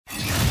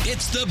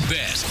It's the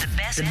best.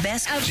 The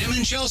best of Jim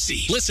and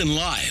Chelsea. Listen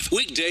live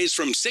weekdays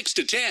from 6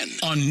 to 10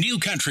 on New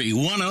Country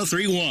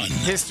 103.1.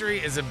 History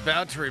is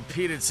about to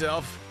repeat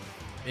itself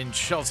in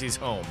Chelsea's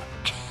home.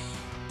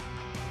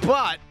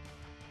 But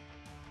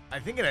I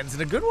think it ends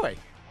in a good way.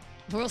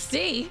 We'll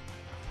see.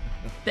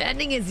 The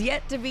ending is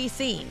yet to be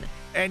seen.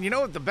 And you know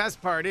what the best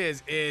part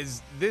is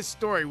this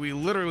story we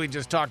literally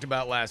just talked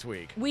about last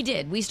week. We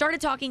did. We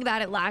started talking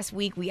about it last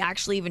week. We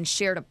actually even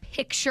shared a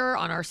picture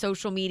on our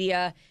social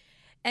media.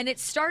 And it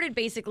started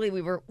basically,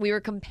 we were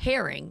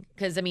comparing,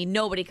 because, I mean,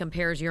 nobody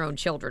compares your own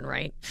children,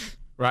 right?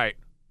 Right.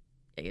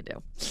 Yeah, you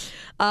do.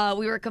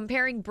 We were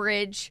comparing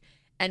Bridge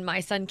and my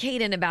son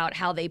Caden about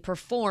how they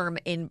perform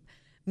in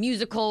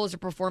musicals or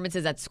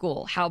performances at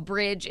school. How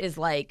Bridge is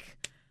like,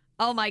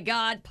 oh my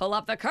God, pull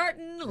up the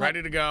curtain.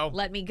 Ready to go.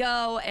 Let me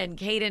go. And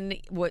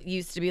Caden, what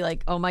used to be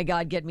like, oh my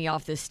God, get me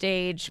off this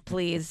stage,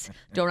 please.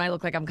 Don't I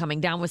look like I'm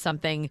coming down with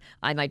something?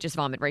 I might just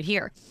vomit right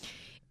here.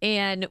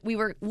 And we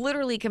were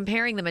literally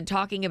comparing them and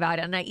talking about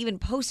it. And I even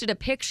posted a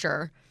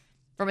picture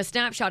from a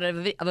snapshot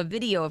of a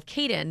video of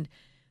Caden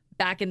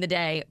back in the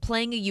day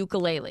playing a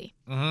ukulele.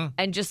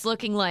 And just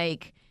looking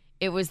like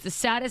it was the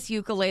saddest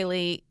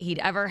ukulele he'd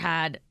ever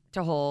had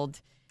to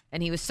hold.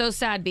 And he was so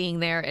sad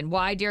being there. And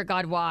why, dear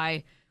God,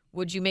 why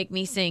would you make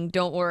me sing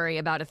Don't Worry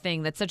About a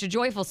Thing that's such a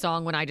joyful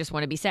song when I just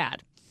want to be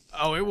sad?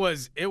 Oh, it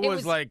was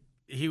like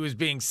he was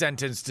being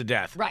sentenced to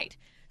death. Right.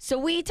 So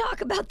we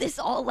talk about this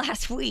all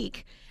last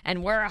week,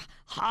 and we're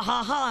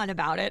ha-ha-ha'ing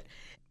about it.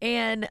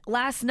 And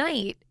last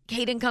night,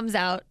 Caden comes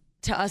out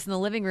to us in the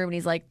living room, and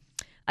he's like,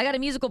 I got a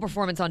musical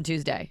performance on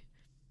Tuesday.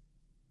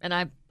 And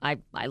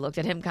I looked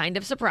at him kind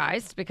of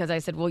surprised, because I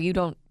said, well, you're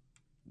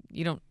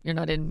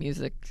not in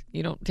music.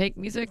 You don't take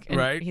music? And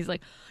right. He's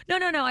like, no,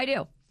 I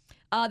do.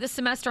 This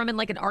semester, I'm in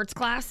like an arts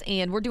class,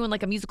 and we're doing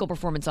like a musical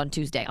performance on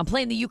Tuesday. I'm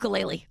playing the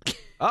ukulele.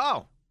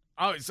 Oh,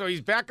 so he's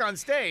back on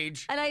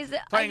stage and I said,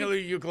 playing a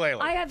ukulele.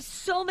 I have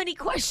so many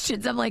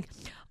questions. I'm like,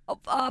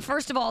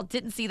 first of all,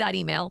 didn't see that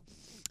email.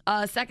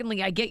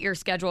 Secondly, I get your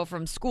schedule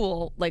from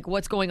school. Like,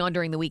 what's going on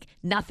during the week?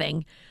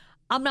 Nothing.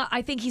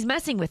 I think he's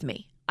messing with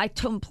me. I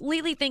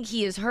completely think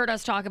he has heard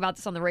us talk about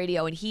this on the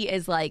radio, and he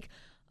is like,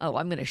 oh,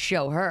 I'm going to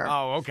show her.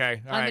 Oh,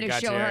 okay. I'm going to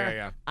show her.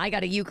 Yeah. I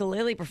got a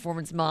ukulele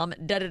performance, Mom.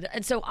 Da-da-da.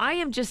 And so I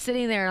am just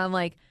sitting there, and I'm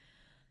like,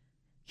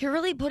 you're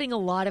really putting a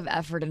lot of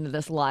effort into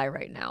this lie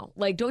right now.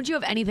 Like, don't you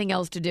have anything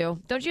else to do?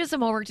 Don't you have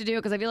some homework to do?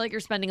 Because I feel like you're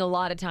spending a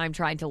lot of time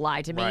trying to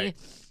lie to me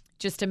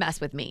just to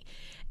mess with me.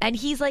 And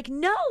he's like,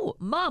 no,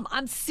 Mom,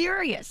 I'm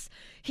serious.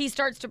 He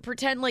starts to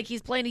pretend like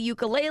he's playing a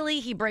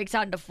ukulele. He breaks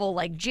out into full,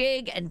 like,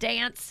 jig and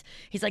dance.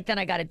 He's like, then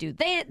I got to do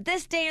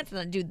this dance and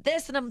then do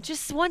this. And I'm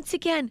just, once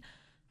again,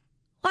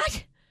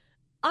 what?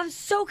 I'm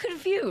so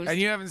confused. And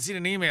you haven't seen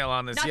an email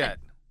on this yet.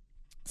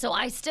 So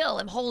I still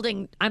am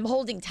holding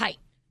tight.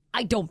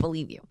 I don't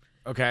believe you.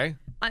 Okay.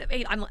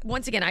 I'm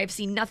once again, I have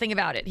seen nothing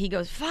about it. He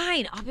goes,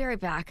 fine, I'll be right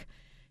back.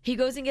 He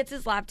goes and gets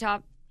his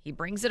laptop. He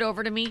brings it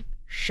over to me.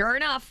 Sure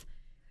enough,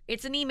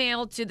 it's an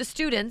email to the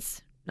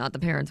students, not the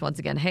parents, once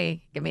again.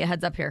 Hey, give me a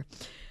heads up here,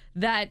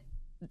 that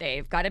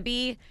they've got to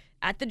be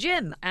at the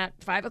gym at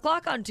 5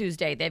 o'clock on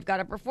Tuesday. They've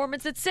got a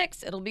performance at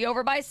 6. It'll be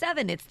over by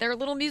 7. It's their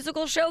little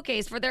musical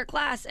showcase for their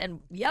class. And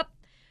yep,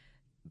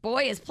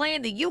 boy is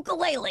playing the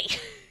ukulele.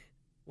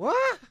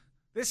 What?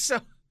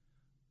 What?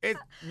 That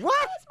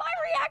was my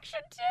reaction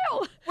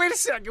too. Wait a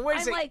second.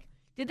 I'm like,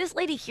 did this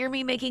lady hear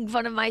me making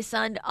fun of my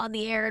son on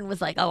the air and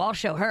was like, oh, I'll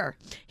show her.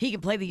 He can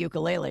play the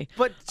ukulele.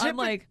 But I'm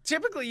like,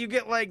 typically you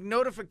get like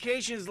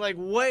notifications like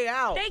way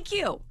out. Thank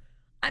you.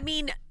 I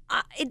mean,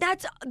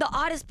 that's the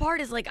oddest part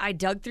is like I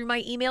dug through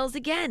my emails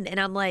again and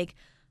I'm like,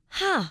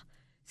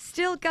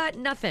 still got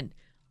nothing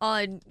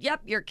on,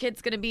 yep, your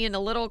kid's going to be in a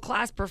little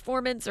class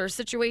performance or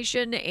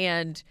situation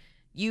and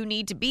you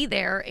need to be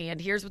there and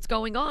here's what's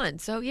going on.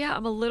 So yeah,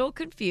 I'm a little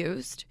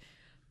confused,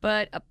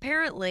 but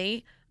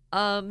apparently,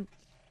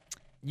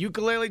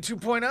 Ukulele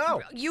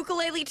 2.0.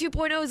 Ukulele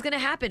 2.0 is going to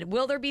happen.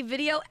 Will there be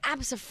video?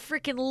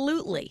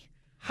 Abso-freaking-lutely.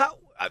 How?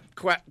 I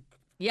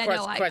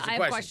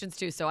have questions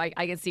too, so I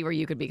can see where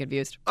you could be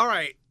confused. All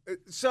right.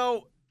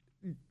 So,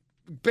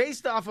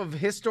 based off of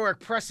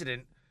historic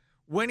precedent,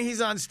 when he's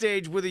on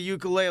stage with a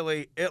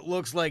ukulele, it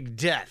looks like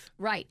death.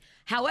 Right.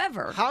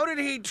 However, how did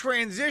he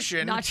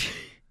transition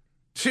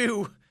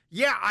to,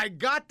 yeah, I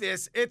got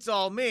this, it's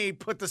all me,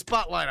 put the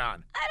spotlight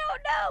on? I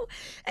don't know.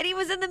 And he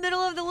was in the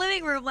middle of the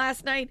living room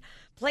last night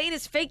playing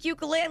his fake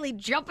ukulele,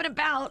 jumping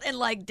about and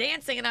like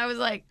dancing. And I was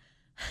like,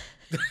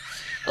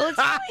 well, it's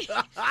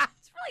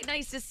really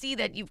nice to see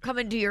that you've come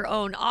into your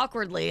own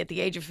awkwardly at the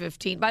age of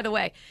 15. By the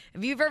way,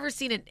 if you've ever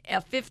seen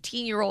a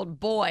 15-year-old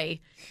boy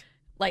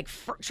like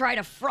try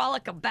to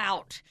frolic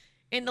about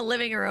in the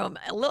living room,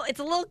 it's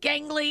a little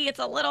gangly, it's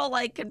a little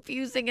like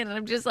confusing. And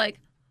I'm just like,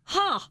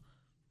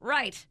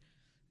 right.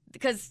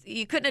 because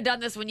you couldn't have done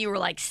this when you were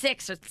like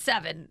 6 or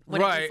 7,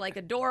 when it Right. was like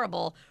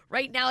adorable.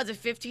 Right now, as a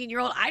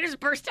 15-year-old, I just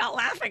burst out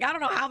laughing. I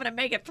don't know how I'm going to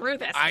make it through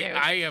this, dude.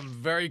 I am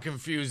very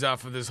confused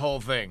off of this whole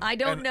thing. I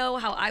don't know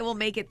how I will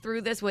make it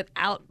through this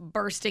without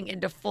bursting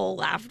into full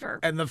laughter.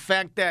 And the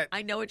fact that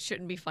I know it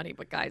shouldn't be funny,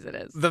 but guys, it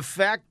is. the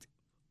fact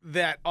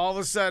that all of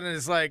a sudden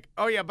it's like,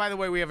 oh yeah, by the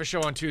way, we have a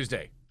show on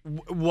Tuesday.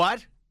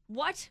 What?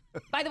 What?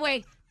 By the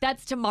way,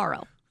 that's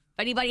tomorrow. If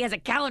anybody has a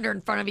calendar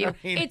in front of you,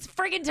 it's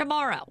friggin'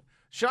 tomorrow.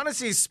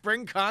 Shaughnessy's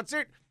spring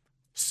concert?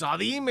 Saw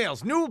the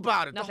emails, knew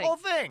about it, Nothing. the whole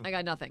thing. I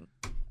got nothing.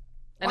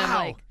 And Wow.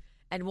 I'm like,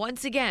 and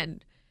once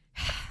again,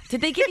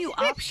 did they give you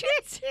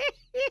options?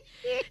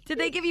 Did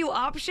they give you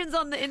options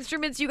on the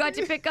instruments you got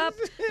to pick up?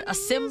 A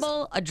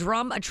cymbal, a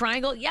drum, a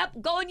triangle?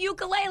 Yep, going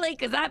ukulele,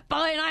 because that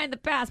boy and I in the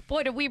past,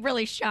 boy, did we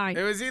really shine.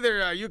 It was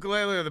either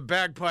ukulele or the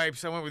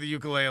bagpipes. I went with the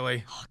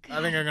ukulele. Oh,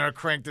 I think I'm going to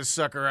crank this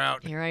sucker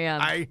out. Here I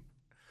am.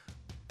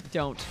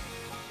 Don't.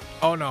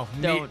 Oh no.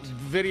 Don't.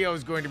 Video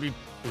is going to be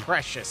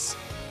precious.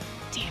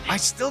 Damn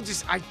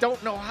it. I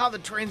don't know how the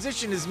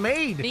transition is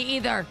made. Me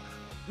either.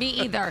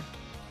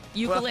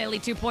 Ukulele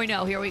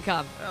 2.0, here we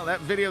come. Well, that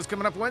video's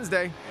coming up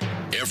Wednesday.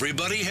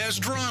 Everybody has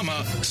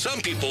drama.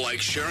 Some people like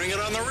sharing it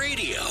on the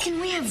radio.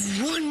 Can we have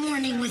one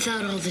morning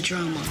without all the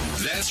drama?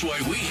 That's why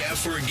we have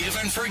Forgive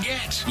and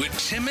Forget with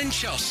Tim and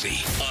Chelsea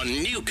on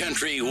New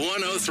Country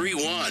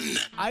 1031.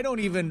 I don't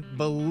even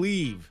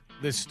believe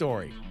this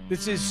story.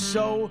 This is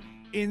so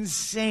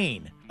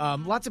insane.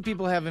 Lots of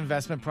people have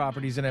investment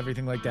properties and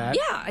everything like that.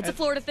 Yeah, it's a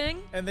Florida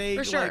thing. And they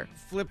for sure. like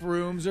flip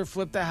rooms or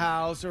flip the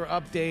house or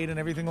update and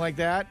everything like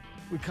that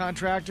with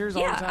contractors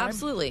all the Yeah, time.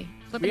 absolutely.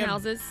 Flipping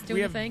houses, we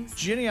doing have things.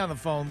 Ginny on the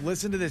phone.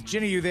 Listen to this.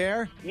 Ginny, you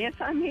there? Yes,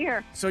 I'm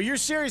here. So you're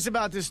serious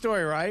about this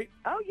story, right?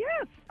 Oh,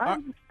 yes.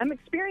 I'm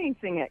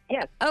experiencing it.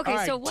 Yes. Okay, All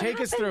right, so what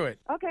take us happened? through it.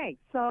 Okay,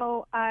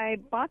 so I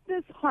bought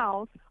this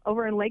house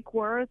over in Lake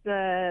Worth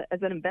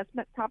as an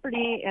investment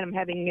property, and I'm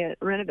having it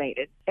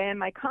renovated. And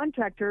my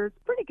contractor is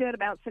pretty good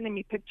about sending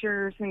me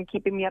pictures and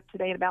keeping me up to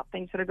date about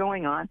things that are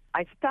going on.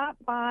 I stop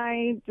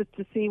by just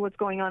to see what's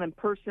going on in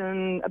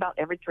person about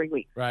every 3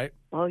 weeks. Right.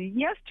 Well,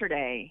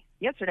 yesterday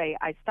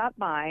I stopped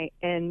by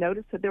and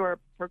noticed that there were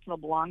personal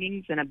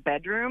belongings in a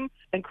bedroom,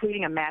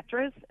 including a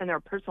mattress, and there were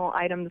personal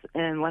items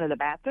in one of the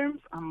bathrooms.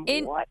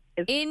 In What?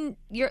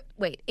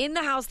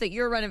 the house that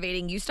you're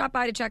renovating, you stopped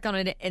by to check on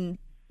it, and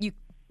you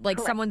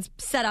Correct. someone's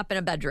set up in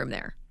a bedroom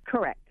there.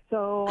 Correct.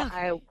 So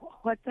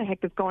what the heck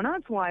is going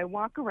on? So I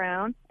walk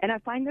around and I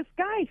find this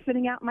guy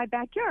sitting out in my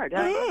backyard.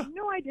 I have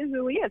no idea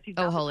who he is. He's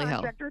Oh, not holy the hell.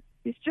 contractor.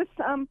 He's just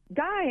some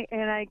guy.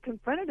 And I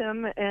confronted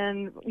him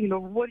and,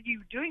 what are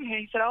you doing here?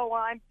 He said, oh,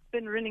 well, I've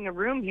been renting a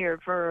room here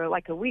for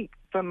like a week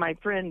from my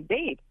friend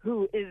Dave,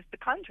 who is the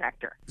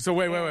contractor. So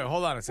wait.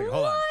 Hold on a second.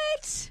 Hold on.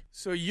 What?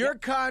 So your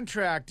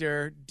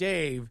contractor,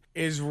 Dave,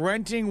 is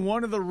renting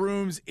one of the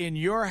rooms in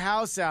your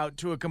house out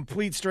to a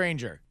complete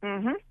stranger.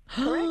 Mm-hmm.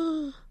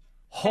 Correct.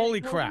 Holy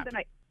I told him crap.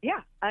 that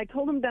I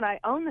told him that I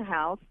own the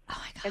house Oh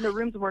my god. and the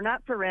rooms were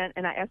not for rent,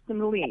 and I asked him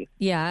to leave.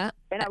 Yeah.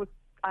 And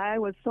I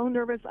was so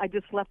nervous. I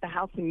just left the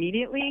house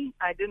immediately.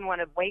 I didn't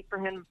want to wait for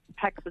him to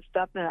pack up his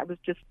stuff, and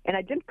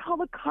I didn't call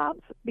the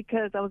cops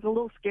because I was a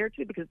little scared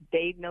to, because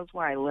Dave knows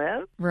where I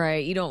live.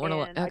 Right. You don't want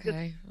And to.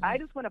 Okay. I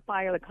just want to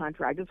fire the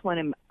contract.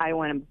 I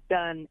want him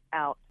done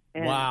out.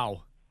 And,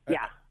 Wow.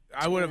 Yeah.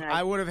 I would And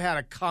have had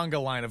a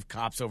conga line of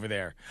cops over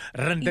there.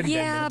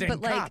 Yeah, but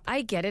like Cop.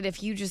 I get it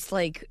if you just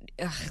like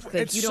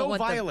It's you don't so want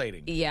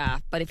violating. Yeah,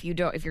 but if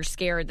you're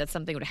scared that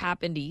something would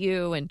happen to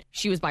you, and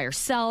she was by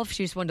herself,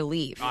 she just wanted to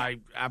leave. I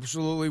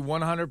absolutely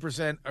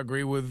 100%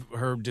 agree with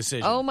her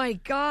decision. Oh my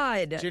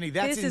god, Ginny,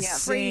 that's this is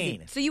insane.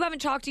 crazy. So you haven't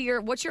talked to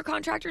what's your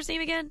contractor's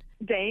name again?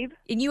 Dave.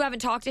 And you haven't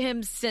taled to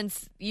him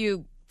since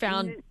you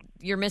found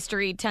your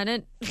mystery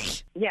tenant?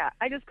 Yeah,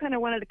 I just kind of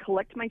wanted to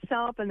collect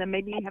myself, and then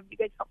maybe have you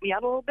guys help me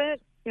out a little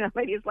bit.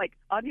 Maybe it's like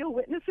audio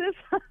witnesses.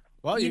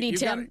 Well, you need you've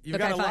Tim? You've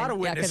got a Okay, lot fine. of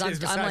Yeah, 'cause witnesses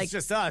besides I'm like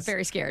just us.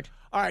 very scared.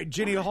 All right,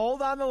 Ginny,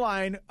 hold on the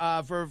line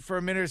for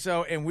a minute or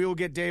so, and we will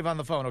get Dave on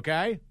the phone,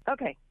 okay?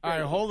 Okay. All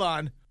right, hold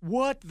on.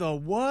 What the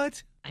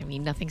what? I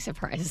mean, nothing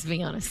surprises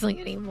me honestly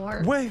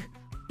anymore. Wait,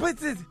 but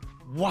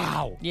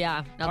wow.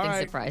 Yeah, nothing All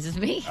right. surprises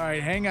me. All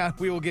right, hang on.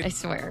 I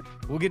swear.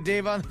 We'll get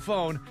Dave on the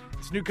phone.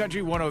 It's New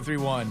Country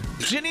 1031.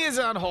 Ginny is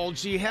on hold.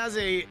 She has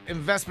a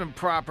investment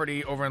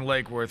property over in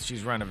Lake Worth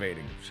she's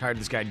renovating. She hired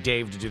this guy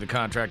Dave to do the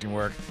contracting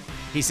work.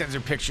 He sends her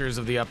pictures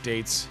of the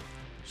updates.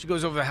 She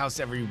goes over the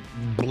house every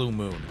blue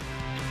moon.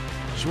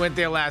 She went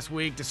there last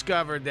week,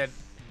 discovered that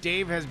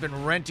Dave has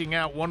been renting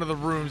out one of the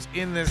rooms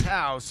in this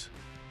house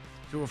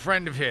to a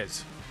friend of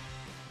his.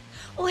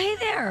 Oh, hey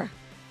there.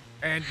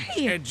 And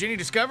Hey. Ginny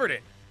discovered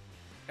it.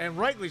 And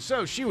rightly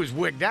so, she was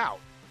wigged out.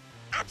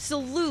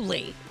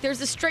 Absolutely.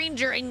 There's a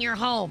stranger in your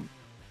home.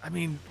 I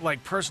mean,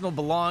 like personal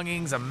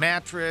belongings, a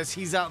mattress.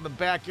 He's out in the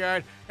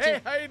backyard. Hey,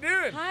 how you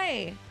doing?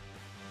 Hi.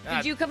 Uh,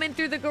 Did you come in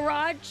through the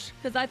garage?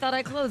 Because I thought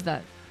I closed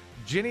that.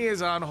 Ginny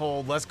is on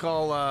hold. Let's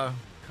call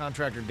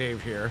contractor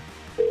Dave here.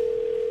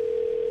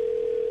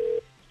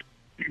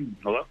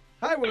 Hello?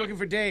 Hi, we're looking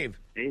for Dave.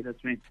 Hey,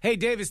 that's me. Hey,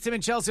 Dave, it's Tim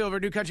and Chelsea over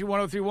at New Country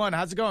 103.1.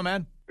 How's it going,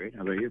 man? Great.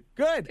 How about you?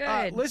 Good.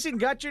 Good. Listen,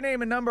 got your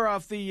name and number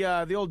off the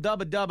old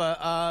Dubba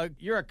Dubba.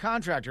 You're a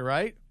contractor,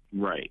 right?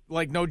 Right.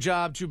 Like no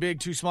job, too big,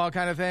 too small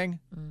kind of thing?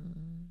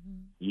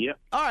 Yep.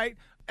 All right.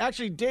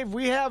 Actually, Dave,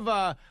 we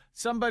have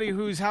somebody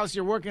whose house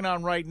you're working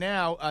on right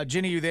now.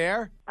 Ginny, you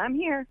there? I'm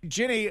here.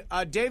 Ginny,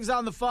 Dave's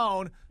on the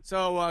phone,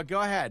 so go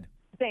ahead.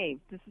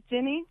 Dave, this is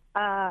Jenny.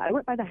 I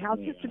went by the house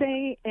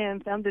yesterday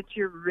and found that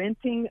you're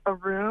renting a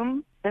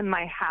room in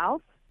my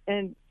house,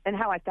 and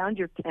how I found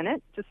your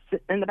tenant just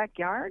sitting in the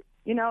backyard.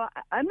 You know,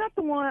 I'm not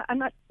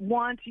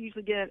one to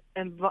usually get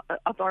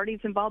authorities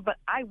involved, but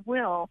I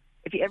will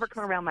if you ever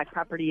come around my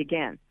property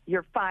again.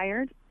 You're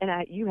fired,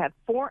 and you have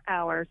 4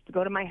 hours to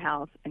go to my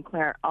house and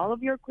clear all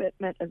of your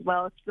equipment as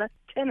well as the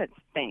tenant's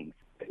things.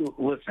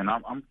 Listen,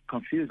 I'm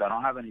confused. I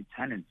don't have any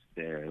tenants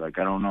there. Like,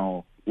 I don't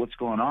know what's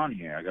going on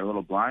here. I got a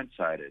little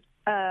blindsided.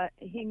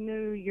 He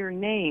knew your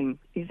name.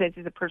 He says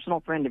he's a personal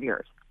friend of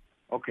yours.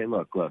 Okay,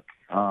 look.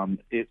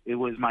 It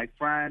was my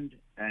friend,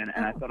 and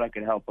I thought I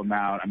could help him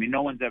out. I mean,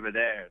 no one's ever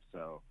there,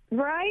 so.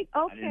 Right,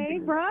 okay,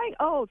 right.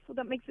 Oh, so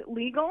that makes it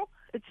legal?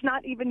 It's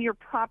not even your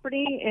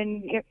property,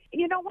 and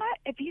you know what?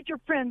 If he's your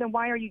friend, then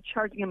why are you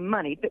charging him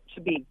money? That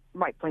should be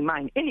rightfully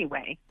mine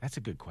anyway. That's a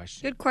good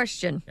question. Good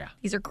question. Yeah.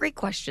 These are great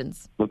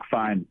questions. Look,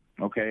 fine.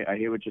 Okay, I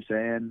hear what you're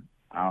saying.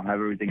 I'll have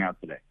everything out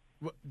today.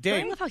 Well, I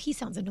Dave, love how he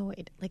sounds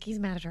annoyed. Like he's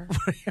mad at her.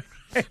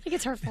 Like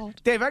it's her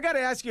fault. Dave, I got to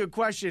ask you a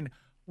question.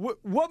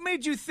 What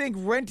made you think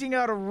renting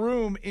out a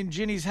room in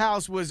Ginny's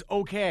house was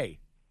okay?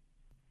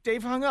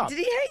 Dave hung up. Did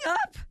he hang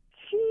up?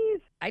 Jeez.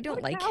 I don't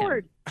what a like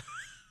coward. him.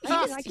 I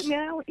don't like him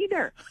now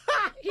either.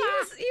 He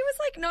was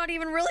like not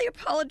even really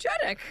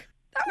apologetic.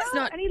 That was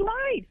not. And he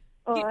lied.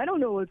 Oh, I don't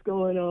know what's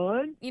going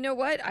on. You know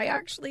what?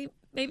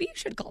 Maybe you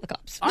should call the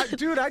cops.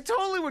 Dude, I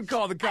totally would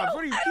call the cops.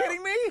 What are you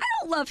kidding me? I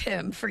don't love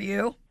him for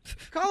you.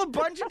 Call a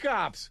bunch of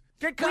cops.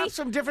 Get cops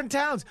from different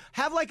towns.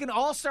 Have like an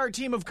all-star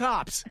team of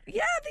cops.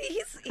 Yeah,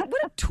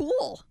 what a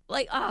tool.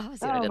 Like, see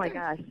what I Oh did my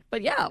there? gosh.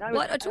 But yeah,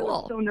 what a I tool.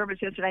 was so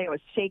nervous yesterday. I was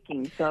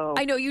shaking. So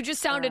I know you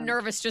just sounded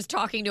nervous just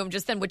talking to him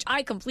just then, which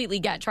I completely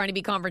get. Trying to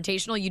be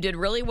confrontational, you did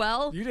really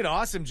well. You did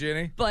awesome,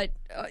 Ginny. But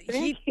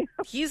Thank you.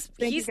 he's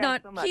Thank you guys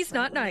not so much he's for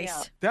not helping me nice.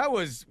 out. That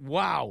was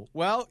wow.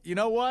 Well, you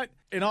know what?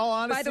 In all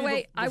honesty, By the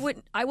way,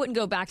 I wouldn't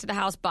go back to the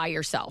house by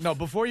yourself. No,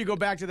 before you go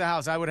back to the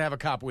house, I would have a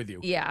cop with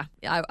you. Yeah,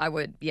 I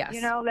would. Yes. You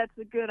know, that's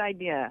a good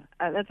idea.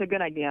 I'm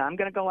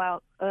going to go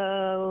out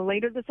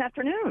later this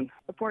afternoon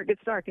before it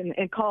gets dark and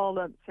call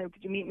say, could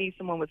you meet me?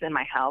 Someone was in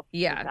my house.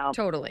 Yeah, without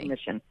totally.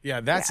 permission. Yeah,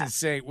 that's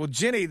insane. Well,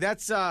 Ginny,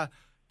 that's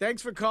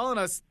thanks for calling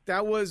us.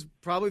 That was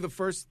probably the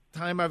first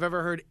time I've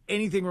ever heard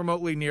anything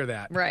remotely near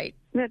that. Right.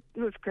 It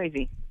was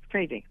crazy. It's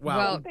crazy. Wow.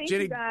 Well, thank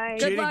Ginny, you guys.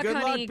 Ginny, Good luck,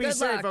 honey. Be Good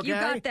safe, luck. okay? You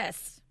got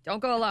this. Don't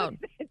go alone.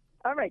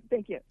 All right.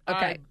 Thank you. All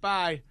Okay. right,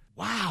 bye.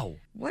 Wow.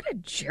 What a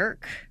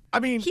jerk. I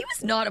mean, He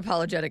was not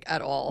apologetic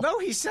at all. no,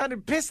 he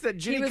sounded pissed that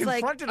Ginny He was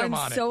like, confronted him I'm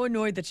on so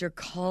annoyed that you're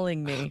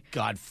calling me. it.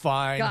 God,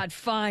 fine. God,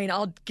 fine,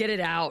 I'll get it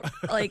out.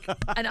 Like,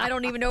 and I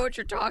don't even know what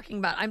you're talking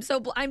about. I'm so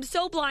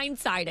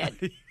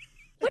blindsided.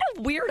 What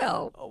a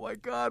weirdo. Oh my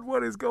God,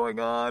 what is going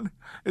on?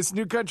 It's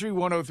New Country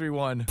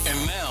 103.1.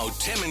 And now,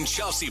 Tim and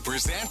Chelsea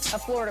present A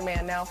Florida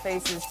man now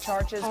faces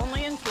charges.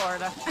 Only in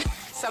Florida.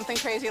 Something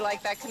crazy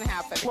like that can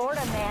happen.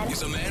 Florida man.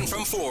 He's a Man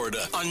from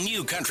Florida on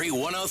New Country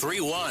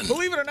 103.1.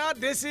 Believe it or not,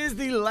 this is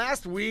the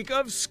last week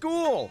of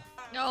school.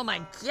 Oh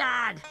my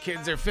God.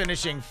 Kids are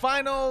finishing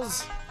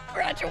finals,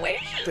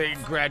 Graduation.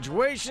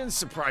 graduations,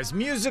 surprise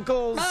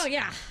musicals. Oh,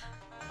 yeah.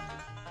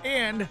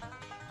 And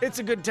it's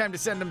a good time to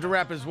send them to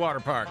Rapids Water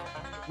Park.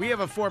 We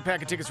have a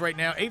 4-pack of tickets right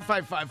now,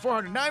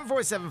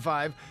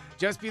 855-400-9475.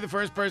 Just be the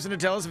first person to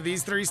tell us of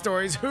these 3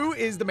 stories. Who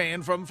is the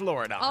man from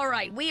Florida? All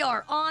right, we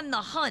are on the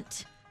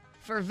hunt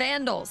for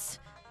vandals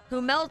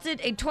who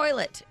melted a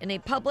toilet in a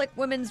public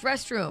women's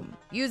restroom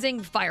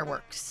using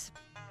fireworks.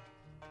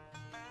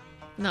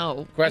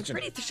 No. Question.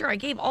 I'm pretty sure I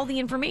gave all the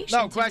information.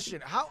 No,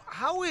 question.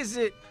 How is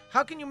it?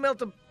 How can you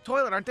melt a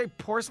toilet? Aren't they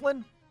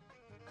porcelain?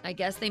 I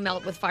guess they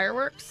melt with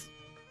fireworks.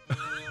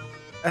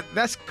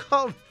 That's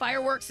called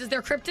Fireworks is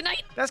their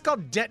kryptonite?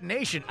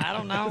 detonation. I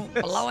don't know.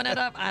 Blowing it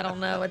up? I don't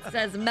know. It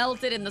says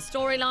melted in the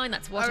storyline.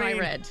 That's what I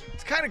mean, read.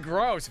 It's kind of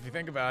gross if you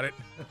think about it.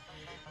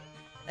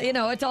 You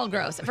know, it's all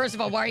gross. First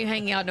of all, why are you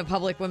hanging out in a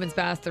public women's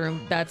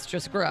bathroom? That's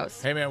just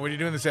gross. Hey, man, what are you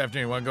doing this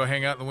afternoon? Want to go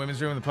hang out in the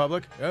women's room in the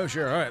public? Oh,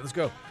 sure. All right, let's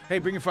go. Hey,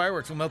 bring your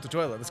fireworks. We'll melt the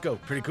toilet. Let's go.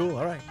 Pretty cool.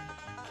 All right.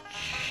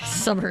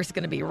 Summer's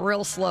going to be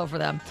real slow for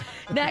them.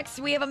 Next,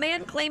 we have a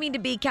man claiming to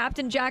be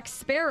Captain Jack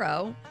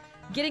Sparrow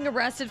getting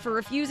arrested for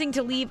refusing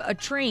to leave a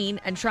train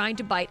and trying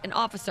to bite an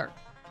officer.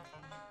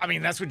 I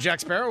mean, that's what Jack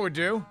Sparrow would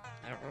do.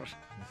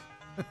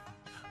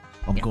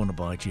 I'm going to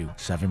bite you,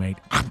 savvy mate.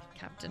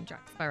 Captain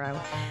Jack Sparrow.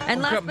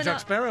 And Captain Jack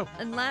Sparrow.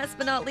 And last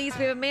but not least,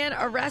 we have a man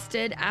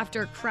arrested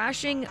after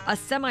crashing a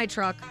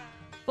semi-truck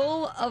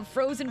full of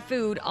frozen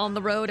food on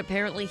the road.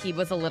 Apparently, he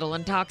was a little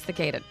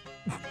intoxicated.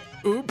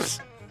 Oops.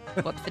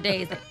 Whoops the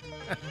daisy.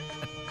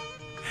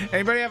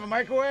 Anybody have a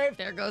microwave?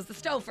 There goes the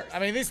stove first. I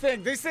mean, these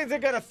things are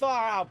gonna thaw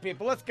out,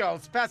 people. Let's go.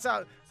 Let's pass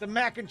out some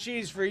mac and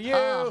cheese for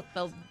you.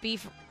 The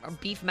beef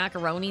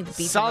macaroni, the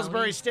beef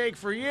Salisbury steak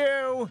for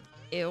you.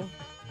 Ew.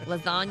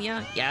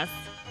 Lasagna, yes.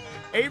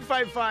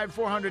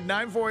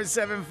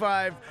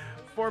 855-400-9475.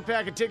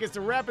 4-pack of tickets to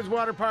Rapids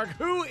Water Park.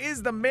 Who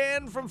is the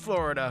man from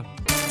Florida?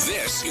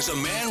 This is a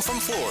man from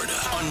Florida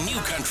on New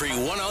Country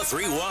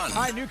 103.1.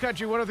 Hi, New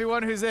Country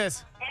 103.1. Who's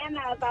this?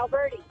 Anna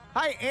Valverde.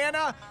 Hi,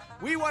 Anna.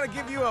 We want to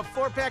give you a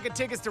 4-pack of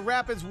tickets to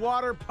Rapids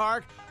Water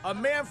Park. A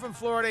man from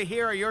Florida.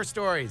 Here are your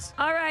stories.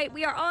 All right,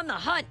 we are on the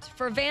hunt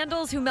for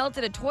vandals who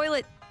melted a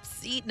toilet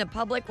seat in a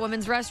public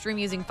women's restroom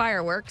using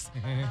fireworks.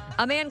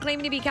 A man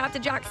claiming to be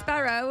Captain Jack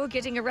Sparrow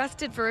getting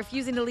arrested for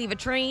refusing to leave a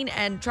train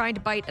and trying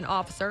to bite an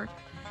officer.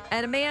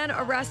 And a man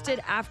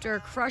arrested after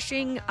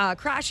crashing a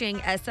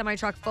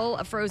semi-truck full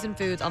of frozen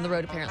foods on the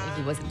road. Apparently,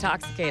 he was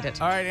intoxicated.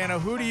 All right, Anna,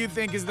 who do you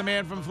think is the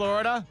man from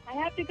Florida? I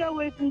have to go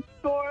with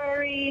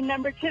story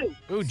number 2.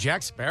 Ooh,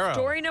 Jack Sparrow.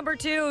 Story number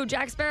 2,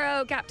 Jack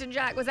Sparrow, Captain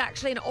Jack, was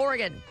actually in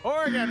Oregon.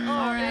 Oregon. Oh,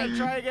 All man, right.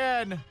 try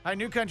again. Hi,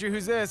 New Country.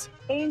 Who's this?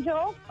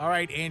 Angel. All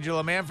right, Angel,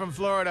 a man from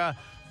Florida.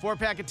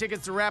 4-pack of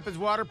tickets to Rapids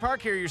Water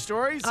Park. Here are your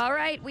stories. All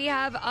right, we're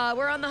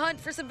on the hunt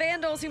for some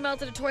vandals who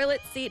melted a toilet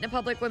seat in a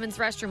public women's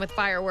restroom with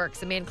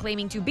fireworks. A man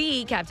claiming to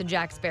be Captain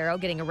Jack Sparrow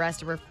getting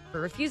arrested for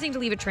refusing to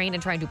leave a train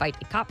and trying to bite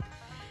a cop.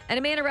 And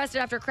a man arrested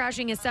after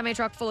crashing his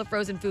semi-truck full of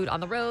frozen food on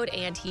the road,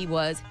 and he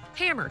was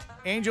hammered.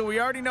 Angel,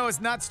 we already know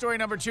it's not story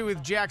number 2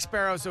 with Jack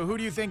Sparrow, so who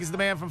do you think is the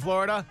man from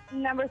Florida?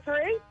 Number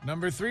 3.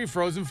 Number 3,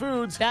 frozen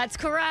foods. That's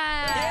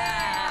correct.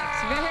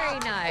 Very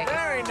nice.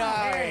 Very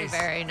nice.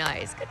 Very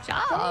nice. Good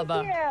job.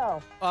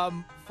 Yeah.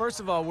 First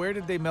of all, where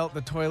did they melt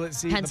the toilet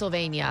seat?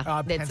 Pennsylvania.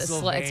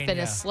 It's been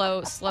a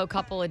slow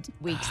couple of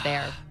weeks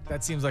there.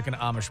 That seems like an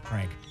Amish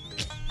prank.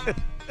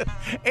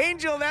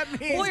 Angel, that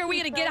means... Boy, are we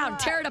going to get out and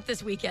tear it up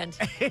this weekend.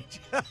 They're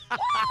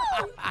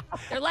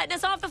letting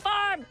us off the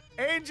farm.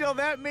 Angel,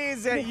 that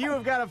means that you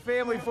have got a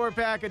family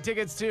 4-pack of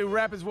tickets to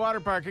Rapids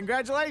Water Park.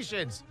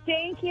 Congratulations.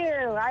 Thank you.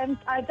 I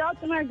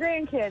adopted my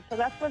grandkids, so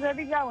that's where they'll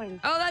be going.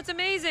 Oh, that's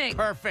amazing.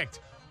 Perfect.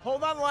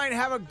 Hold on the line.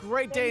 Have a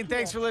great day, and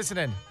thanks for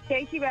listening.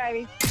 Thank you,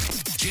 baby.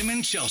 Tim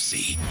and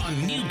Chelsea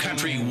on New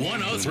Country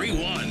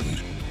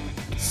 103.1.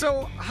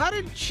 So, how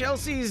did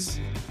Chelsea's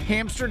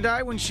hamster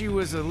die when she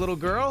was a little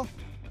girl?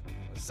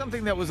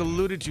 Something that was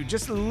alluded to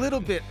just a little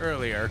bit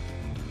earlier,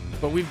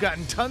 but we've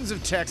gotten tons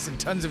of texts and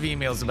tons of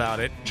emails about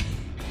it.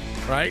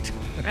 Right?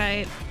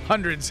 Right.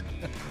 Hundreds.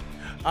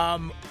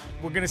 We're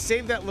going to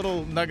save that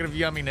little nugget of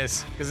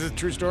yumminess because it's a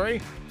true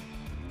story.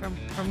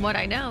 From what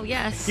I know,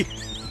 yes.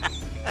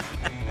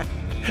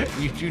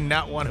 You do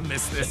not want to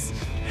miss this.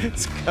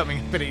 It's coming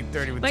up at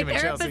 8:30 with My Tim and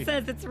therapist Chelsea.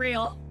 says it's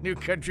real. New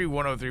Country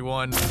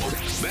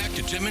 103.1. Back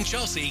to Tim and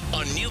Chelsea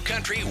on New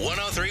Country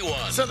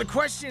 103.1. So the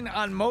question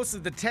on most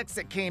of the texts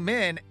that came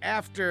in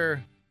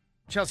after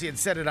Chelsea had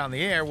said it on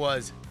the air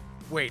was,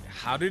 wait,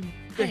 how did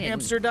the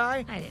hamster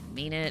die? I didn't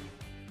mean it.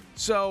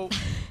 So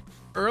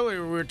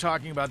earlier we were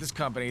talking about this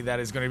company that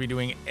is going to be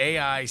doing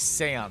AI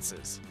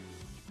seances.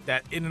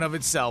 That in and of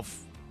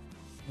itself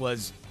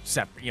was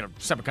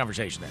separate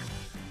conversation there.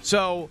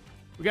 So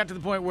we got to the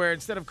point where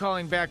instead of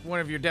calling back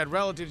one of your dead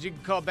relatives, you can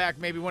call back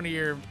maybe one of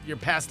your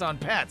passed on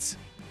pets.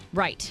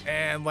 Right.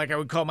 And like I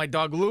would call my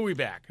dog Louie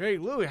back. Hey,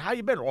 Louie, how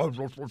you been?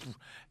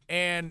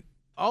 And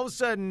all of a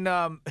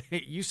sudden,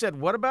 you said,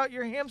 what about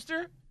your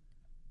hamster?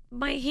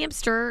 My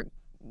hamster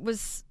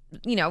was,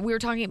 we were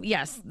talking,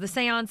 yes, the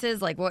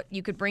seances, like what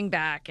you could bring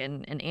back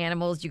and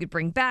animals you could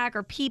bring back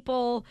or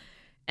people.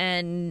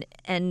 And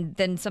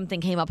then something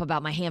came up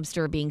about my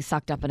hamster being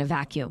sucked up in a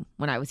vacuum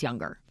when I was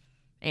younger.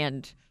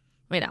 And,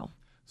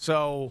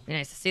 So, be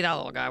nice to see that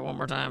little guy one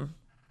more time.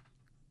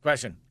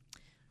 question.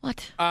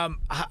 What?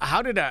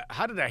 How did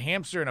a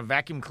hamster and a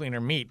vacuum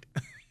cleaner meet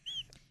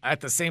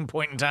at the same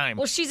point in time?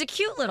 Well, she's a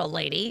cute little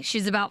lady.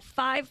 She's about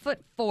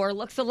 5'4",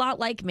 looks a lot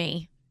like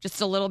me,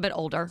 just a little bit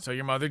older. So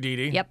your mother, Dee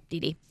Dee. Yep, Dee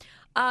Dee.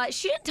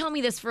 She didn't tell me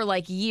this for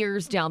like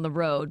years down the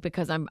road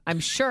because I'm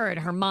sure in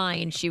her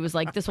mind she was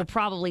like, this will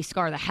probably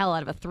scar the hell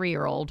out of a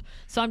 3-year-old.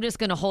 So I'm just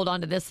going to hold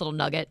on to this little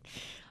nugget.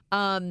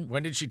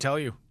 When did she tell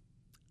you?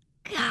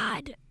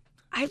 God,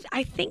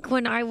 I think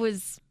when I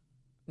was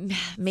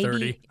maybe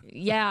 30.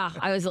 Yeah,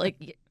 I was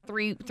like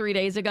three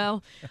days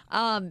ago.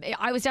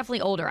 I was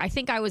definitely older. I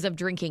think I was of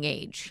drinking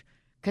age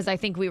because I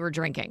think we were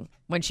drinking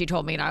when she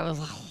told me, and I was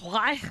like,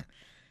 what?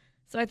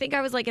 So I think I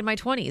was like in my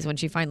 20s when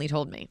she finally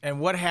told me. And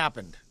what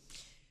happened?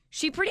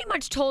 She pretty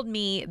much told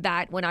me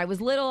that when I was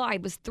little, I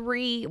was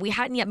 3. We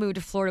hadn't yet moved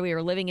to Florida. We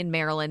were living in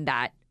Maryland.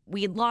 That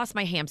we had lost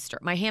my hamster.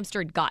 My hamster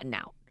had gotten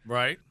out.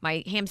 Right.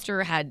 My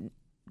hamster had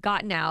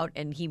gotten out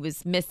and he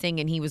was missing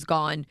and he was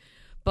gone.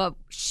 But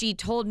she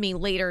told me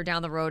later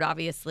down the road,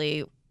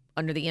 obviously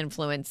under the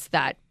influence,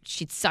 that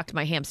she'd sucked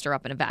my hamster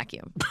up in a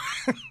vacuum.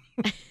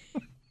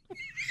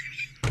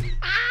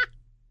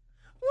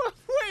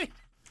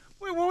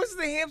 Wait, what was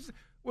the hamster?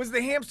 Was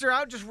the hamster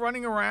out just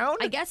running around?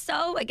 I guess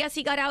so. I guess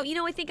he got out.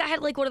 I think I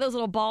had like one of those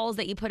little balls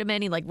that you put him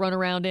in. He like run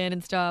around in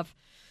and stuff.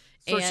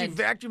 So she And-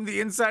 vacuumed the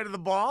inside of the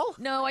ball?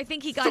 No, I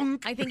think he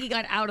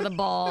got out of the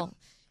ball.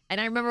 And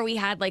I remember we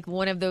had like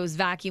one of those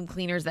vacuum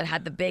cleaners that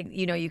had the big,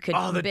 you could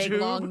the big tube?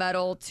 long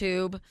metal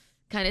tube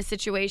kind of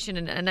situation.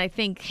 And I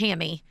think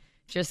Hammy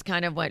just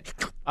kind of went,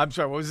 I'm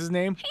sorry, what was his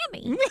name?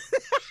 Hammy.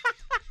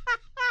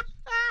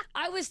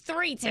 I was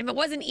 3, Tim. It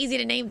wasn't easy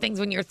to name things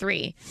when you're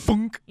 3.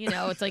 Funk.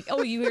 It's like,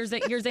 oh, here's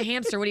a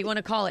hamster. What do you want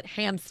to call it?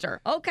 Hamster.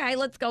 Okay,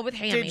 let's go with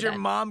Hammy. Did your then.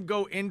 mom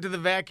go into the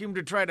vacuum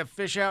to try to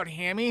fish out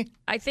Hammy?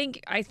 I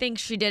think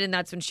she did, and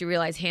that's when she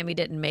realized Hammy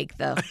didn't make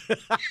the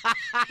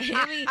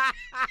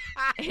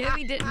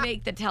Hammy didn't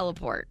make the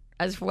teleport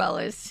as well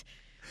as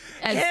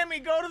Hammy,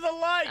 go to the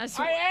light.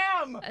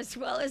 I am. as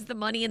well as the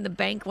money in the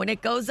bank when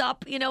it goes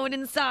up, and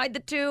inside the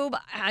tube.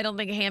 I don't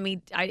think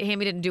Hammy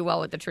didn't do well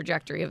with the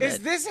trajectory of Is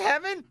it. this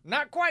heaven?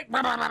 Not quite.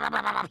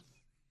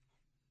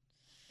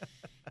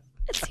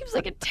 It seems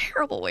like a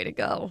terrible way to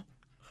go.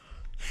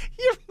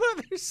 Your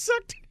mother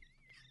sucked.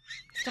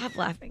 Stop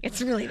laughing.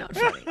 It's really not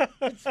funny.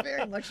 It's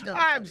very much not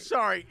I'm funny.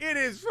 sorry. It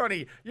is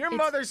funny. Your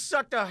mother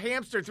sucked a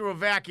hamster through a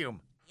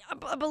vacuum.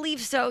 I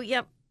believe so.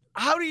 Yep.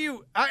 How do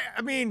you?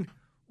 I mean,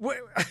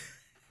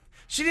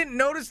 she didn't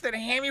notice that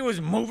Hammy was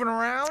moving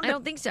around. I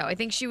don't think so. I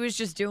think she was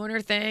just doing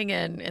her thing,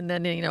 and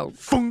then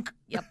Funk.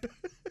 Yep.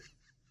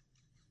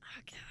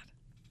 Oh God.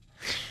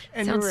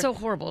 And Sounds so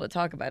horrible to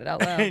talk about it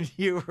out loud. And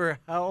you were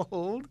how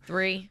old?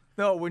 3.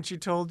 No, when she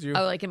told you.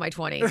 Oh, like in my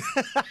 20s.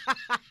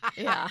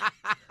 Yeah.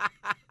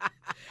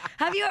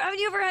 Have you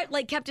ever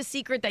had, kept a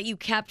secret that you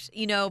kept,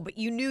 but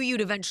you knew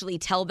you'd eventually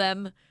tell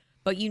them,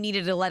 but you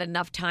needed to let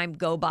enough time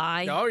go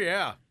by? Oh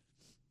yeah,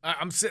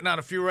 I'm sitting on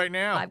a few right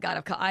now.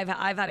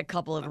 I've had a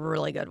couple of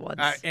really good ones.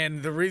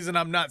 And the reason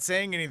I'm not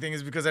saying anything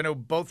is because I know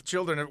both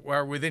children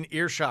are within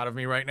earshot of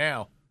me right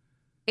now.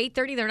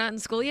 8:30. They're not in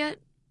school yet.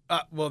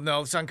 Well,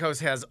 no,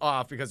 Suncoast has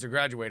off because they're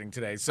graduating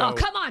today. So Oh,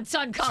 come on,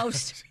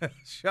 Suncoast.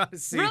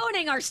 Shaughnessy,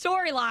 Ruining our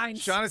storylines.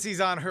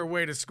 Shaughnessy's on her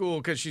way to school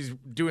because she's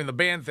doing the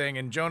band thing,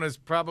 and Jonah's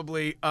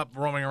probably up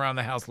roaming around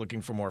the house looking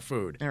for more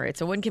food. All right,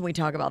 so when can we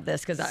talk about this?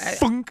 Because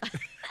Funk.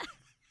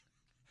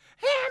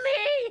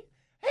 Hammy!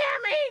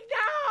 Hammy!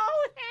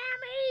 No!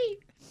 Hammy!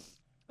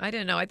 I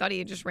didn't know. I thought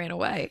he just ran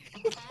away.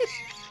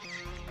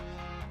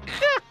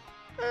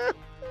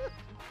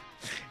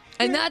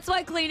 And that's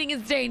why cleaning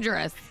is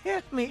dangerous.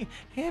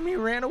 Hammy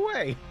ran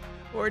away.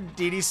 Or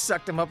Dee Dee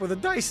sucked him up with a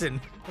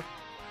Dyson.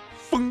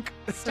 Funk.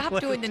 Stop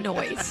doing the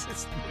noise.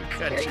 It's New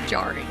Country. Very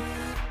jarring.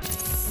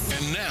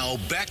 And now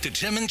back to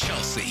Tim and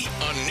Chelsea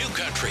on New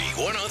Country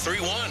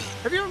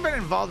 103.1. Have you ever been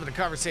involved in a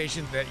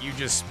conversation that you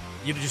just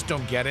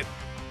don't get it?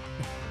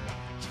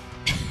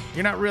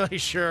 You're not really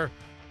sure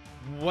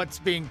what's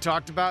being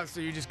talked about, so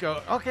you just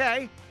go,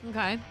 okay.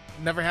 Okay.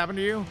 Never happened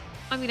to you?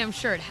 I mean, I'm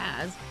sure it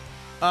has.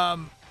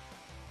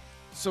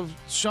 So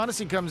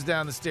Shaughnessy comes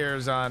down the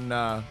stairs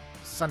on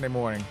Sunday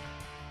morning,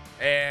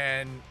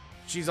 and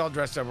she's all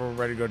dressed up. We're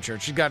ready to go to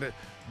church. She's got a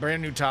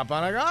brand new top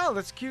on. I go, oh,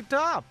 that's a cute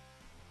top.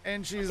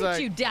 And she's Look at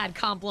like, you, Dad,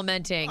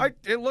 complimenting.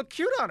 it looked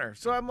cute on her.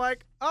 So I'm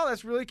like, oh,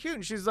 that's really cute.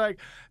 And she's like,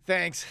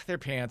 thanks, they're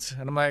pants.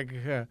 And I'm like,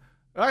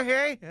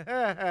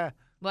 okay.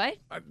 What?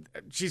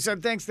 She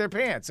said, thanks, they're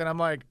pants. And I'm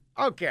like,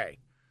 okay.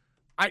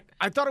 I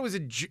thought it was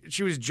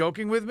she was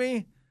joking with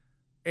me.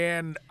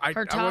 And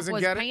Her top I wasn't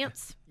was getting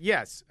pants?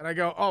 Yes. And I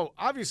go, oh,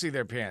 obviously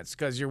they're pants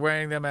because you're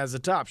wearing them as a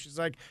top. She's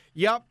like,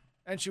 yep.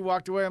 And she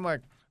walked away. I'm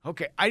like,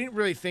 okay. I didn't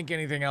really think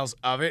anything else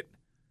of it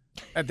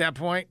at that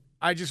point.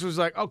 I just was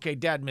like, okay,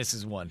 Dad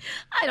misses one.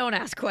 I don't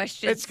ask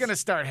questions. It's going to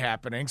start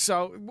happening.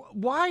 So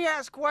why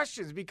ask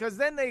questions? Because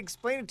then they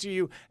explain it to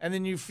you and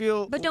then you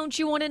feel. But don't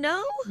you want to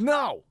know?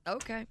 No.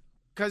 Okay.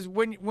 Because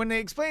when they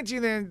explain it to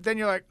you, then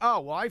you're like, oh,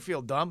 well, I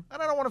feel dumb.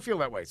 And I don't want to feel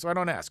that way. So I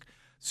don't ask.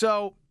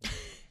 So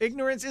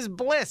ignorance is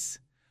bliss.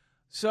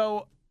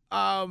 So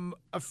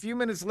a few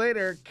minutes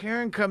later,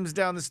 Karen comes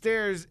down the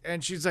stairs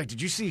and she's like,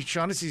 did you see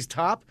Shaughnessy's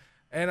top?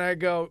 And I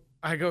go,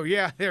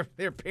 yeah,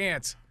 they're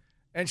pants.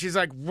 And she's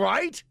like,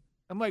 right?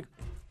 I'm like,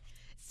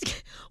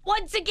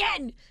 Once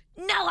again,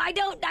 no, I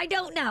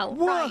don't know.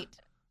 what?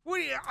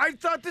 Right. I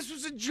thought this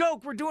was a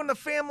joke. We're doing the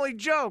family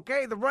joke.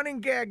 Hey, the running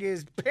gag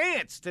is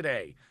pants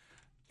today.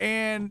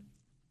 And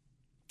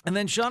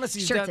then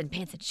Shaughnessy's Shirts down, and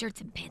pants and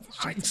shirts and pants and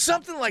shirts. And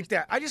something like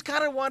that. I just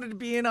kind of wanted to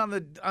be in on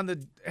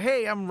the.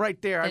 Hey, I'm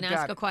right there. then I ask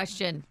got a it.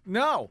 question.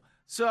 No.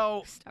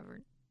 So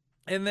Stubborn.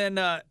 and then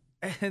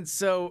and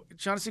so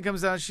Shaughnessy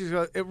comes down. She's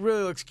like, it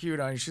really looks cute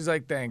on you. She's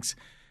like, thanks.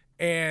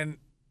 And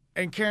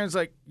Karen's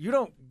like, you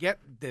don't get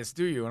this,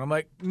 do you? And I'm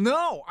like,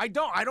 no, I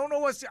don't. I don't know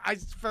what's.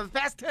 For the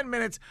past 10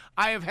 minutes,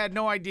 I have had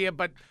no idea,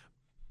 but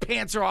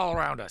pants are all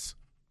around us.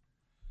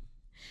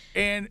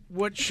 And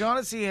what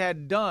Shaughnessy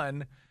had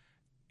done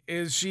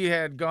is she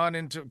had gone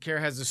into,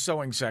 Karen has a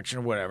sewing section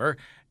or whatever,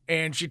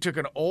 and she took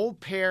an old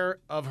pair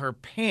of her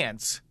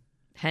pants.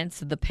 Hence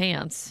the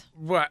pants.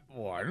 What?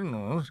 Well, I don't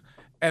know.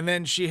 And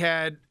then she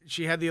had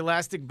the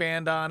elastic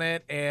band on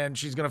it, and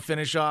she's gonna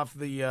finish off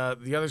the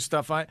other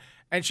stuff on it,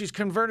 and she's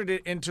converted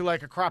it into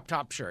like a crop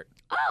top shirt.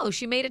 Oh,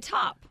 she made a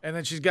top. And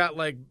then she's got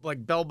like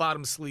bell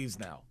bottom sleeves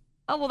now.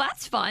 Oh, well,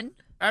 that's fun.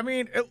 I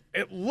mean,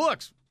 it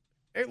looks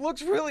It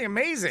looks really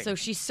amazing. So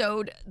she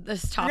sewed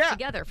this top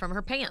together from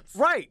her pants.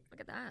 Right. Look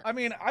at that. I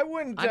mean, I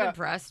wouldn't. I'm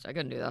impressed. I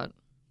couldn't do that.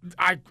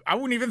 I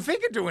wouldn't even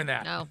think of doing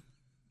that. No.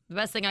 The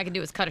best thing I can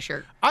do is cut a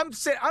shirt. I'm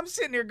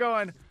sitting here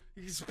going,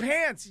 these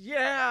pants,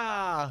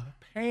 yeah,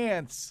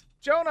 pants.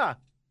 Jonah,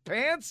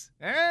 pants?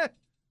 I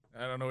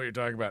don't know what you're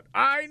talking about.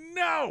 I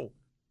know,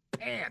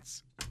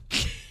 pants.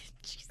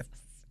 Jesus.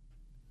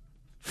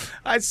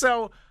 I'm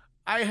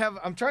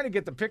trying to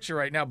get the picture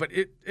right now, but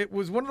it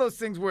was one of those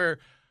things where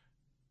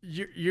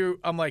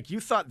I'm like,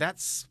 you thought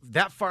that's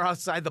that far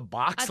outside the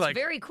box? That's like,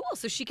 very cool.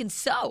 So she can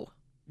sew.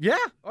 Yeah.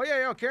 Oh,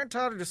 yeah. Karen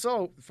taught her to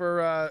sew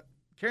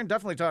Karen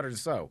definitely taught her to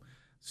sew.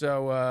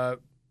 So,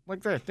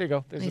 like there you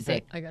go. There's the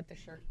pic. I got the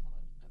shirt.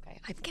 Okay.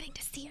 I'm getting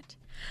to see it.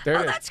 There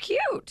it is. That's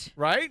cute.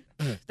 Right?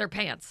 They're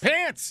pants.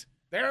 Pants.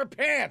 They're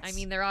pants. I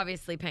mean, they're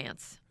obviously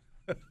pants.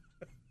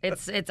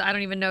 It's. I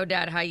don't even know,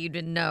 Dad, how you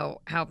didn't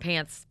know how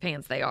pants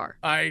they are.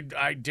 I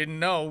didn't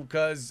know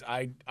because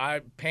I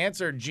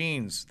pants are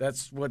jeans.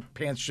 That's what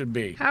pants should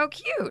be. How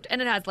cute.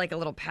 And it has like a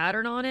little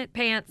pattern on it.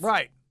 Pants.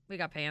 Right. We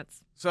got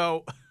pants.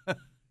 So,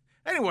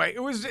 anyway,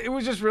 it was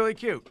just really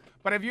cute.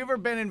 But have you ever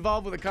been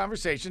involved with a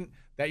conversation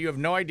that you have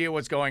no idea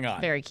what's going on?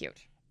 Very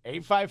cute.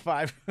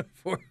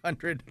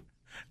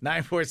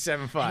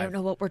 855-400-9475. I don't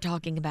know what we're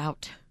talking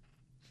about.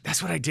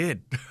 That's what I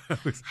did. I know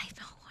what we're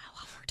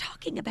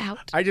talking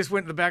about. I just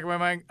went to the back of my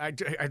mind. I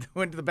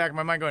went to the back of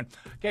my mind going,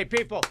 okay,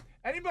 people,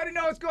 anybody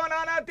know what's going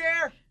on out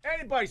there?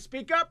 Anybody?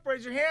 Speak up.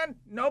 Raise your hand.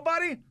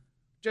 Nobody?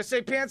 Just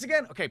say pants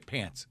again? Okay,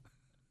 pants.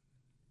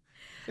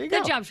 There you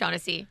Good go. job,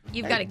 Shaughnessy.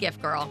 You've got a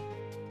gift, girl.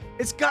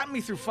 It's gotten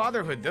me through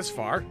fatherhood this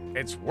far.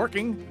 It's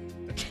working.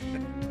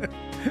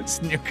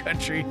 It's New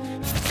Country.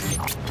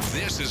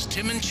 This is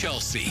Tim and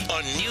Chelsea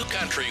on New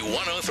Country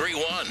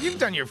 103.1. You've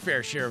done your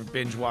fair share of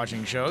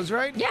binge-watching shows,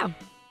 right? Yeah.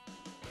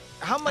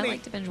 How many? I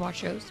like to binge watch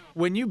shows.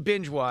 When you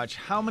binge watch,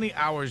 how many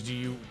hours do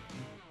you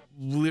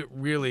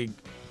really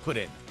put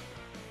in?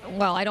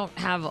 Well, I don't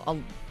have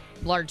a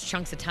large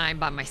chunks of time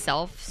by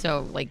myself,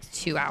 so like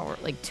 2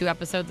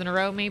 episodes in a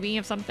row maybe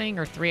of something,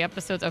 or 3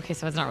 episodes. Okay,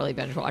 so it's not really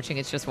binge watching,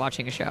 it's just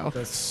watching a show.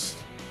 That's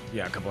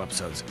a couple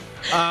episodes.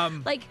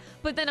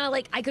 But then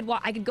I could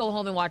go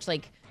home and watch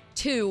like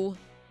 2,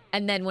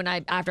 and then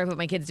after I put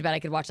my kids to bed, I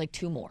could watch like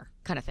 2 more,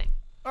 kind of thing.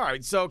 All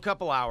right, so a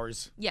couple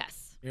hours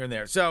Yes. here and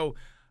there. So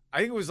I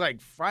think it was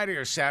like Friday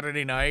or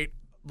Saturday night.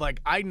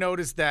 Like I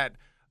noticed that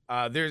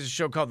there's a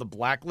show called The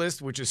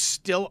Blacklist, which is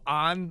still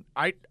on.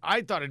 I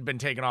thought it had been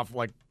taken off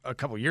like a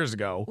couple years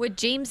ago. With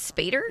James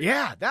Spader?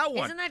 Yeah, that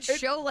one. Isn't that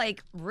show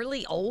like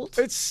really old?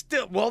 It's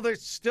still, they're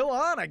still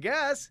on, I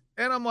guess.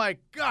 And I'm like,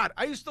 God,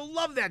 I used to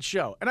love that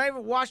show. And I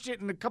haven't watched it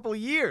in a couple of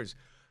years.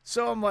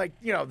 So I'm like,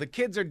 the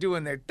kids are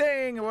doing their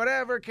thing or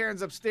whatever.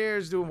 Karen's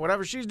upstairs doing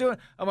whatever she's doing.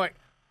 I'm like,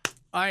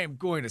 I am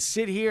going to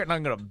sit here and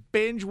I'm going to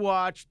binge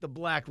watch The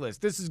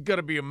Blacklist. This is going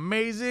to be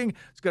amazing.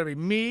 It's going to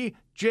be me,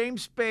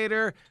 James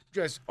Spader,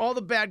 just all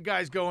the bad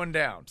guys going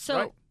down. So,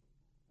 right?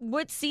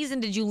 What season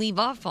did you leave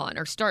off on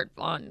or start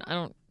on?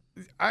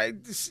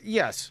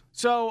 Yes.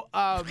 So,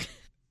 I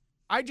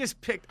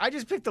just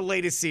picked the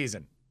latest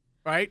season,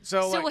 right?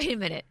 So wait a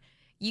minute.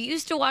 You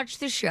used to watch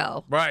the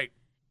show. Right.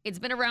 It's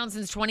been around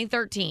since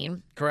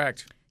 2013.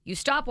 Correct. You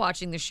stopped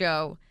watching the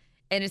show,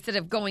 and instead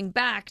of going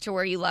back to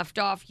where you left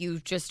off, you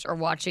just are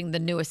watching the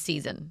newest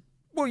season.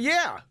 Well,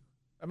 yeah.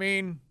 I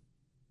mean,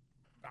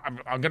 I'm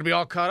going to be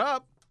all caught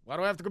up. Why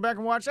do I have to go back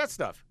and watch that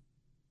stuff?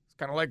 It's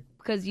kind of like...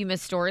 Because you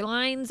miss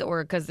storylines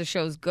or because the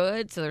show's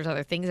good, so there's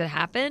other things that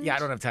happen? Yeah, I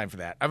don't have time for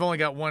that. I've only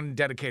got one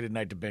dedicated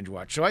night to binge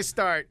watch. So I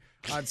start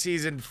on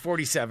season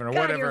 47 or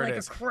whatever you're it like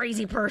is. A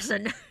crazy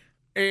person.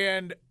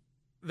 And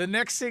the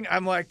next thing,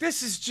 I'm like,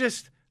 this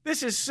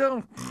is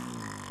so...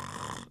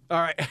 All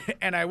right.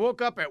 And I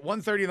woke up at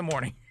 1:30 in the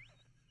morning.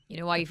 You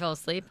know why you fell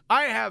asleep?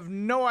 I have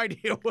no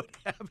idea what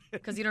happened.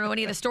 Because you don't know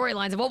any of the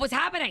storylines of what was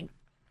happening.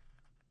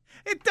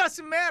 It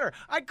doesn't matter.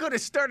 I could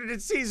have started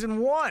at season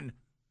 1,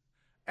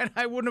 and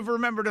I wouldn't have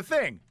remembered a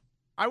thing.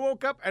 I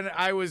woke up, and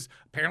I was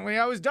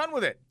done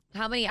with it.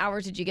 How many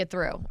hours did you get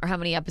through? Or how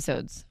many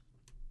episodes?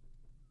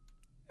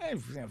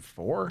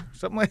 4,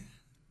 something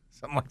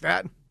like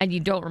that. And you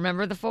don't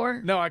remember the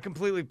 4? No, I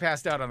completely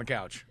passed out on the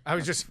couch. I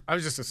was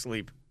just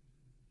asleep.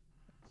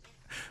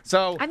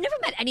 So I've never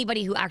met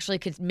anybody who actually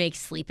could make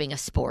sleeping a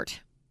sport.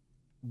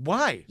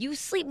 Why? You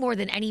sleep more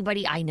than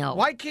anybody I know.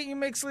 Why can't you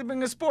make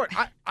sleeping a sport?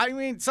 I'm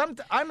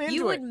into it.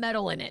 You would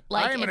meddle in it.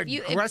 Like I am an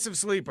aggressive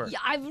sleeper.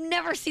 I've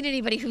never seen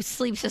anybody who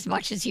sleeps as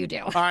much as you do.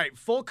 All right,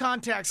 full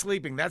contact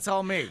sleeping. That's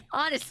all me.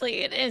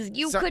 Honestly, it is.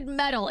 You could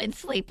meddle in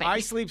sleeping. I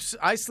sleep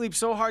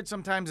so hard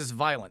sometimes it's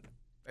violent.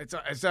 It's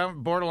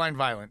borderline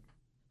violent.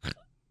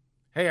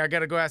 Hey, I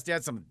got to go ask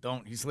Dad something.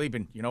 Don't. He's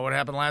sleeping. You know what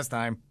happened last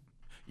time?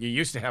 You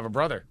used to have a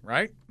brother,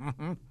 right?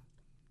 Mm-hmm.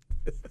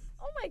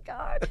 Oh, my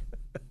God.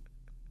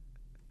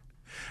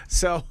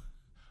 So,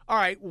 all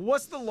right,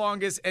 what's the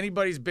longest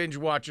anybody's binge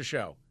watch a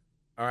show?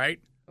 All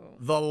right?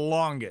 The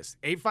longest.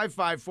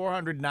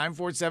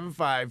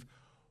 855-400-9475.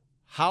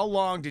 How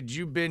long did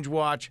you binge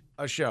watch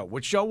a show?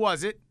 Which show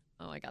was it?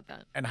 Oh, I got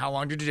that. And how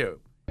long did you do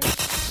it?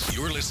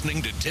 You're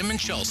listening to Tim and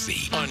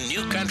Chelsea on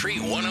New Country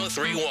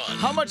 103.1.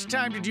 How much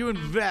time did you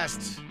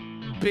invest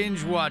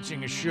binge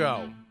watching a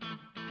show?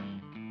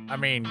 I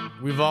mean,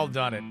 we've all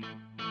done it.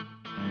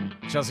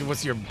 Chelsea,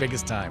 what's your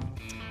biggest time?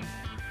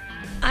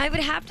 I would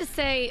have to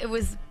say it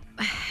was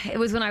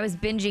when I was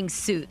binging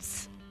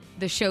Suits,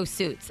 the show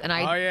Suits, and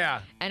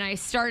I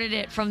started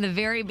it from the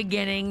very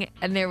beginning,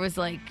 and there was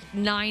like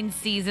 9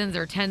 seasons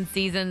or 10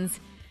 seasons,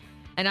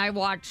 and I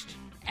watched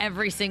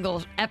every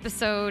single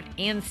episode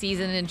and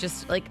season in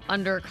just like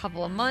under a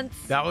couple of months.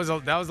 That was a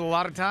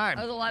lot of time.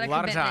 That was a lot of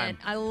commitment.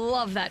 I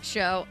love that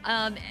show.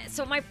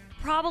 So my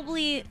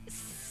probably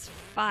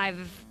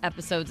 5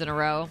 episodes in a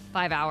row,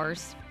 5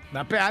 hours.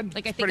 Not bad.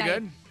 Like I think pretty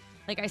good.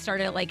 Like I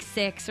started at like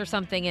 6 or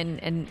something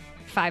and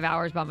 5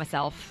 hours by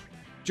myself.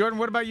 Jordan,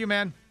 what about you,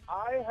 man?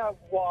 I have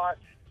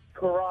watched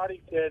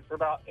Karate Kid for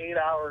about 8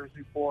 hours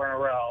before in a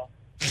row.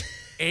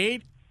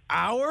 8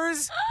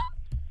 hours?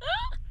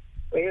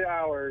 8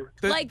 hours.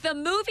 Like the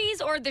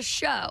movies or the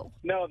show?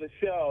 No, the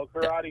show,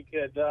 Karate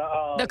Kid.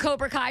 The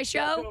Cobra Kai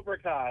show? The Cobra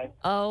Kai.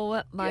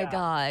 Oh, my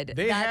God.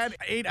 They had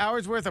 8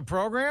 hours worth of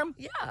program?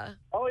 Yeah.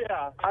 Oh,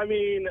 yeah. I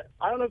mean,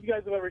 I don't know if you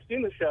guys have ever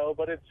seen the show,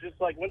 but it's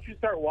just like once you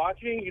start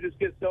watching, you just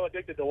get so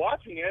addicted to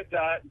watching it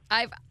that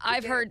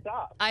I've heard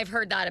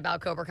that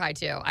about Cobra Kai,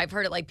 too. I've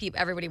heard it like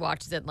everybody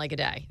watches it in like a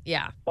day.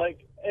 Yeah.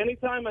 Like,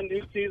 anytime a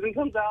new season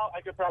comes out,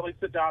 I could probably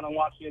sit down and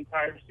watch the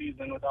entire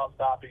season without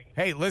stopping.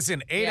 Hey,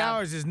 listen, 8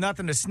 hours is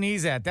nothing to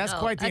sneeze at. That's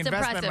quite the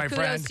investment, impressive. my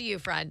friend. Kudos to you,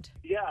 friend.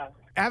 Yeah.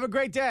 Have a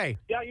great day.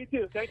 Yeah, you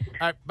too. Thanks.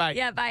 All right, bye.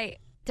 Yeah, bye.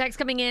 Text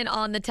coming in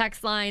on the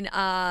text line.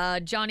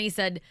 Johnny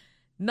said,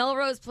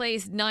 Melrose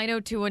Place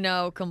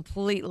 90210,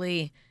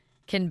 completely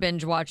can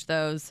binge watch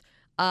those.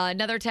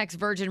 Another text,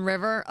 Virgin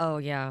River. Oh,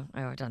 yeah,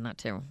 I've done that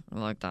too. I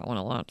like that one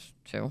a lot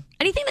too.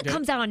 Anything that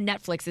comes out on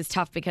Netflix is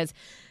tough because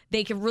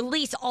they can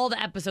release all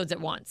the episodes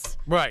at once.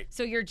 Right.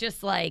 So you're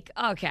just like,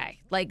 okay.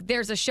 Like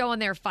there's a show on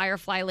there,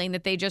 Firefly Lane,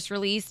 that they just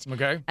released.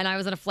 Okay. And I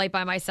was on a flight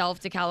by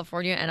myself to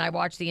California, and I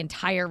watched the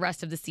entire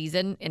rest of the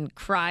season and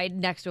cried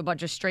next to a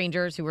bunch of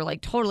strangers who were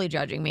like totally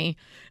judging me.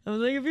 I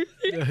was like, have you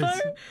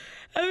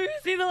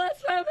seen the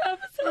last 5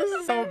 episodes?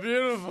 This is so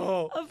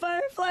beautiful. Of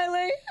Firefly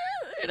Lane?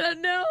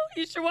 And no,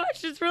 you should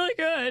watch it. It's really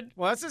good.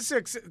 Well, that's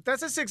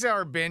a 6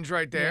 hour binge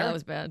right there. Yeah, that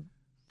was bad.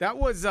 That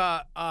was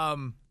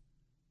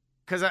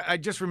because I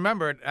just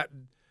remembered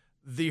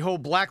the whole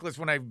Blacklist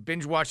when I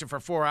binge watched it for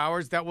 4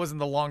 hours. That wasn't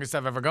the longest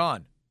I've ever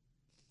gone.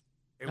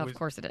 Of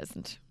course it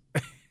isn't.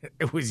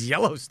 It was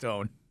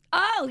Yellowstone.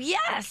 Oh,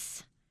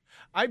 yes.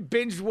 I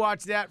binge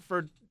watched that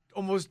for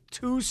almost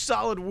 2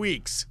 solid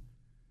weeks.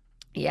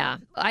 Yeah.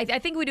 I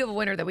think we do have a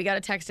winner that we got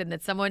a text in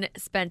that someone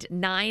spent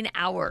 9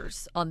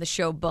 hours on the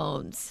show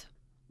Bones.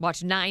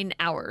 Watched 9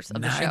 hours of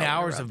the show. 9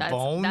 hours of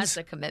Bones? That's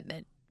a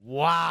commitment.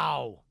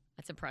 Wow.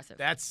 That's impressive.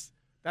 That's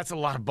a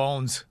lot of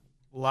bones.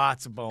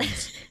 Lots of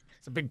bones.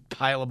 It's a big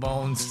pile of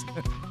bones.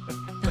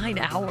 9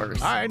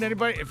 hours. All right,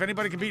 if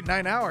anybody can beat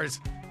 9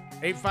 hours,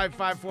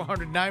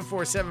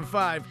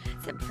 855-400-9475.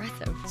 It's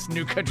impressive. It's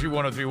New Country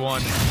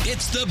 103.1.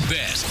 It's the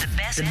best.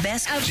 The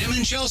best of Tim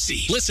and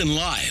Chelsea. Listen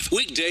live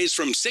weekdays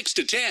from 6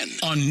 to 10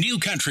 on New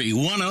Country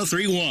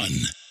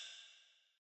 103.1.